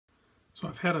So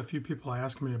I've had a few people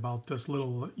ask me about this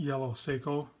little yellow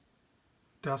Seiko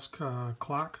desk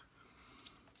clock.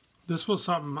 This was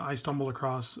something I stumbled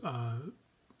across.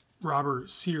 Robert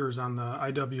Sears on the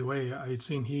IWA, I had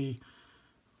seen he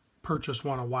purchased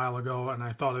one a while ago, and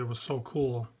I thought it was so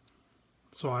cool.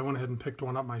 So I went ahead and picked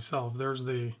one up myself. There's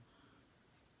the, if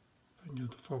I can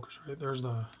get the focus right, there's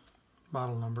the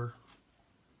model number.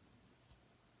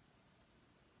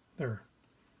 There,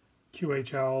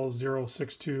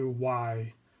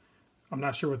 QHL062Y. I'm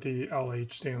not sure what the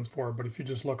LH stands for, but if you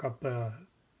just look up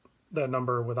that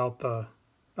number without the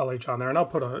LH on there, and I'll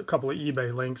put a couple of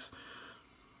eBay links.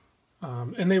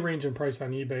 And they range in price on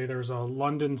eBay. There's a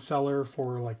London seller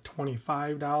for like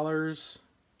 $25.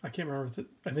 I can't remember if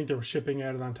I think there was shipping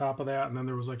added on top of that, and then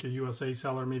there was like a USA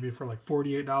seller maybe for like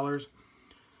 $48.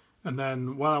 And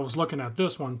then while I was looking at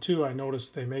this one too, I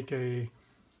noticed they make a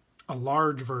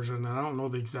large version, and I don't know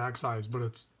the exact size, but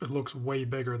it looks way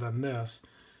bigger than this.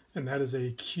 And that is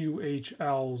a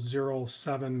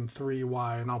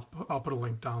QHL063Y, and I'll put a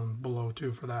link down below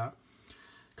too for that.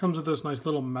 Comes with this nice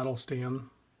little metal stand.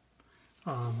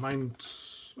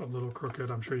 Mine's a little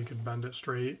crooked. I'm sure you can bend it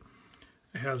straight.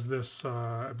 It has this,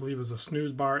 I believe, is a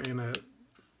snooze bar in it.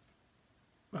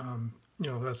 You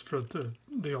know, that's for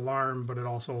the alarm, but it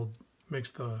also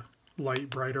makes the light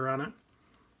brighter on it.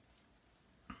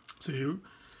 So and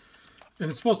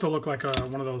it's supposed to look like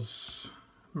one of those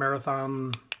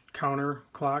marathon counter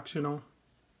clocks, you know,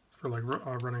 for like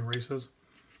running races.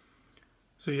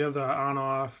 So you have the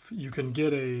on-off. You can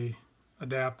get a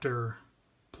adapter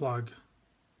plug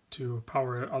to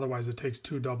power it. Otherwise, it takes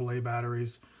 2 AA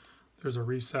batteries. There's a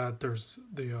reset. There's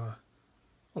the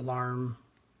alarm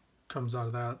comes out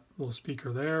of that little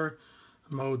speaker there.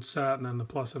 Mode set, and then the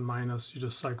plus and minus. You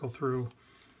just cycle through.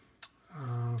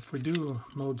 If we do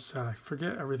mode set, I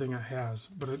forget everything it has,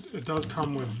 but it does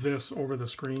come with this over the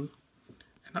screen.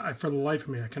 And for the life of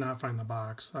me, I cannot find the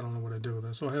box. I don't know what to do with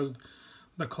it. So it has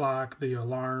the clock, the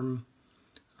alarm,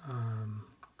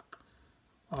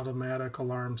 automatic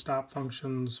alarm stop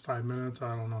functions, 5 minutes.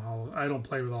 I don't know how. I don't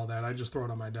play with all that. I just throw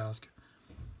it on my desk.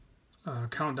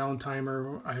 Countdown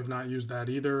timer. I have not used that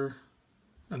either.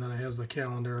 And then it has the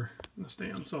calendar and the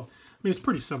stand. So, I mean, it's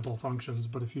pretty simple functions,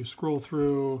 but if you scroll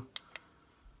through,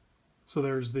 so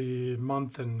there's the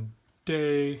month and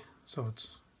day. So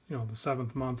it's, you know, the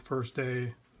 7th month, first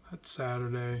day. That's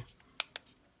Saturday. A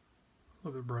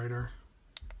little bit brighter.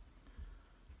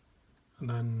 And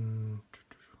then, I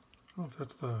don't know if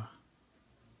that's the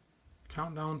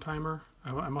countdown timer.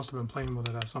 I must have been playing with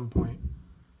it at some point.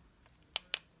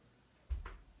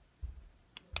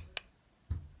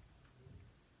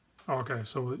 Okay,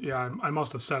 so yeah, I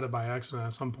must have set it by accident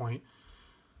at some point.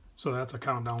 So that's a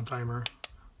countdown timer.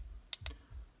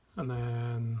 And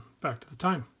then back to the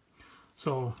time.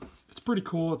 So it's pretty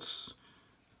cool. It's,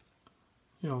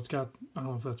 you know, it's got, I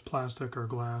don't know if that's plastic or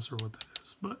glass or what that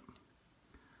is, but,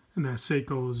 and that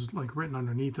Seiko is like written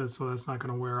underneath it, so that's not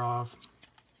going to wear off.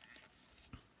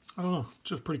 I don't know,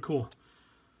 just pretty cool.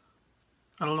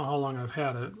 I don't know how long I've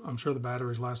had it. I'm sure the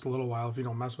batteries last a little while if you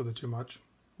don't mess with it too much,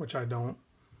 which I don't.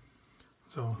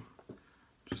 So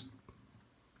just,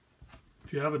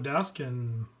 if you have a desk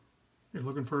and you're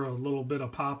looking for a little bit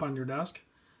of pop on your desk,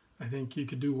 I think you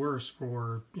could do worse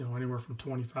for, you know, anywhere from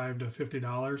 $25 to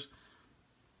 $50.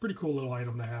 Pretty cool little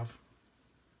item to have.